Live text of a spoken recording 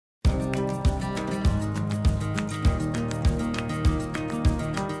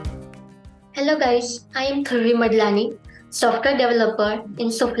Hello guys, I am Dhruvi Madlani, software developer in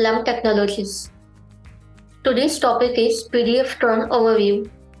Sufalam Technologies. Today's topic is PDFTRON overview.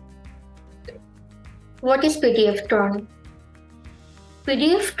 What is PDFTRON?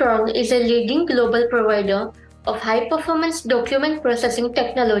 PDFTRON is a leading global provider of high-performance document processing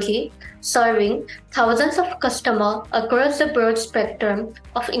technology serving thousands of customers across the broad spectrum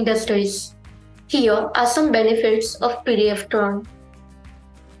of industries. Here are some benefits of PDFTRON.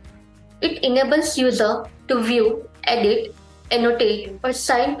 It enables users to view, edit, annotate, or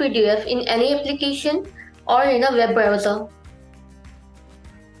sign PDF in any application or in a web browser.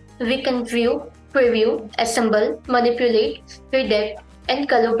 We can view, preview, assemble, manipulate, redact, and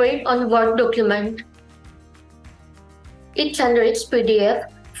collaborate on Word document. It generates PDF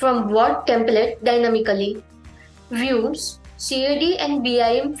from Word template dynamically, views CAD and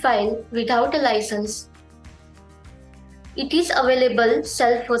BIM file without a license. It is available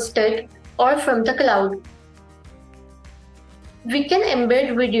self-hosted or from the cloud. We can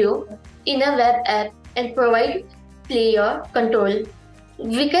embed video in a web app and provide player control.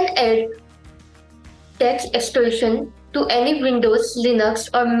 We can add text extension to any Windows, Linux,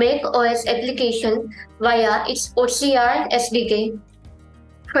 or Mac OS application via its OCR SDK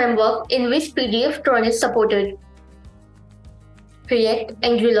framework in which PDFTRON is supported. React,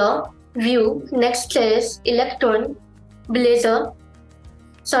 Angular, Vue, Next.js, Electron, Blazor,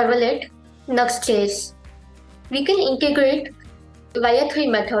 Servlet, Nuxt.js. We can integrate via three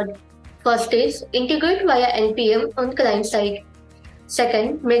methods. First is integrate via NPM on client side.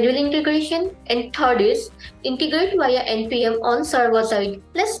 Second, manual integration. And third is integrate via NPM on server side.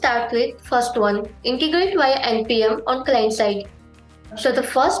 Let's start with first one, integrate via NPM on client side. So the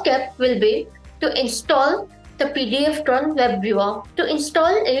first step will be to install the PDFTRON web viewer. To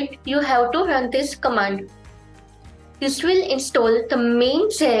install it, you have to run this command. This will install the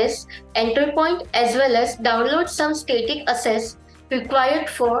main.js entry point as well as download some static assets required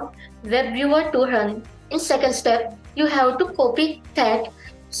for web viewer to run. In second step, you have to copy that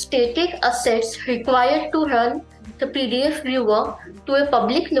static assets required to run the PDF viewer to a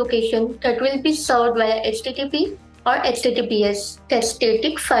public location that will be served via HTTP or HTTPS. That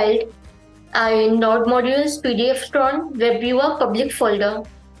static file are in Node modules PDFTRON web viewer public folder.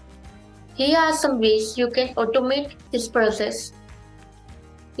 Here are some ways you can automate this process.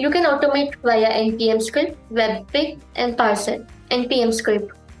 You can automate via npm script, webpack, and parser. npm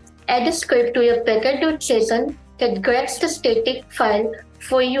script. Add a script to your package.json that grabs the static file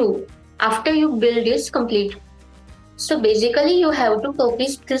for you after your build is complete. So basically you have to copy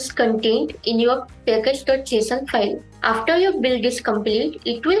this content in your package.json file. After your build is complete,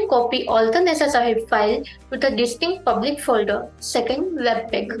 it will copy all the necessary file to the distinct public folder. Second,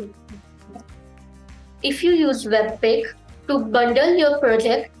 webpack. If you use webpack to bundle your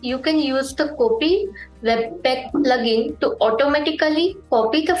project, you can use the copy webpack plugin to automatically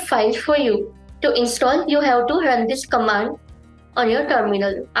copy the file for you. To install, you have to run this command on your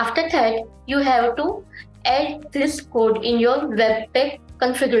terminal. After that, you have to add this code in your webpack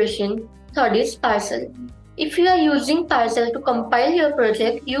configuration. Third is parcel. If you are using parcel to compile your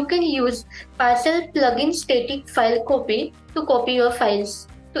project, you can use parcel plugin static file copy to copy your files.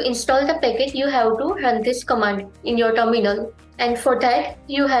 To install the package, you have to run this command in your terminal. And for that,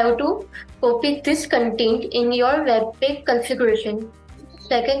 you have to copy this content in your webpack configuration.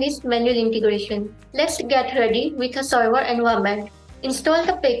 Second is manual integration. Let's get ready with a server environment. Install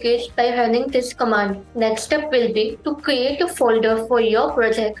the package by running this command. Next step will be to create a folder for your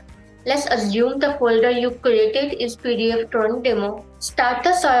project. Let's assume the folder you created is PDFTRON demo. Start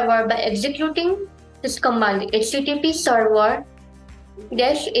the server by executing this command http server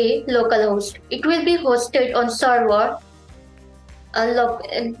 -a localhost. It will be hosted on server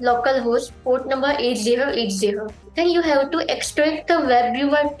localhost port number 8080. Then you have to extract the web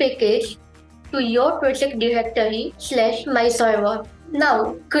viewer package to your project directory /myserver.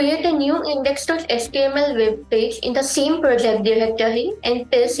 Now create a new index.html web page in the same project directory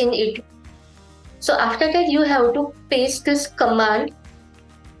and paste in it. So after that, you have to paste this command,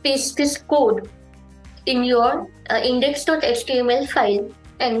 paste this code in your index.html file.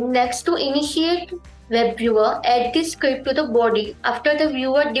 And next, to initiate web viewer, add this script to the body after the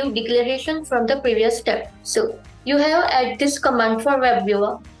viewer due declaration from the previous step. So you have add this command for web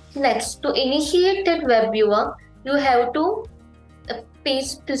viewer. Next, to initiate that web viewer, you have to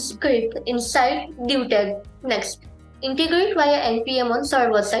paste the script inside div tag. Next, integrate via npm on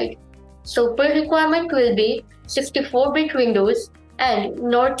server side. So pre-requirement will be 64-bit Windows and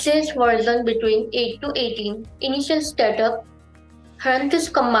Node.js version between 8 to 18. Initial setup, run this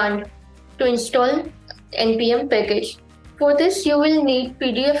command to install npm package. For this, you will need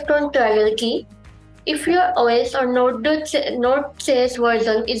PDFTRON trial key. If your OS or Node.js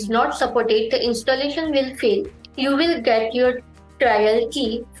version is not supported, the installation will fail. You will get your trial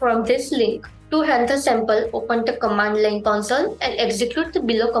key from this link. To run the sample, open the command line console and execute the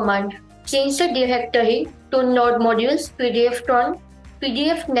below command. Change the directory to Node modules PDFTRON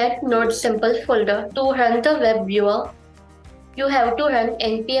PDFnet Node sample folder. To run the web viewer, you have to run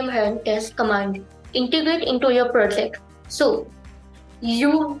npm run test command. Integrate into your project. So,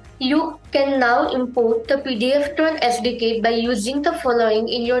 you can now import the PDFTRON SDK by using the following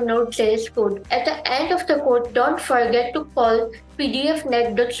in your Node.js code. At the end of the code, don't forget to call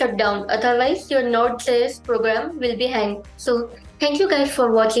pdfnet.shutdown, otherwise your Node.js program will be hanged. So thank you guys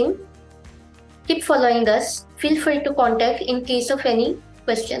for watching. Keep following us. Feel free to contact in case of any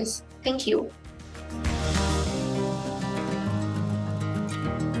questions. Thank you.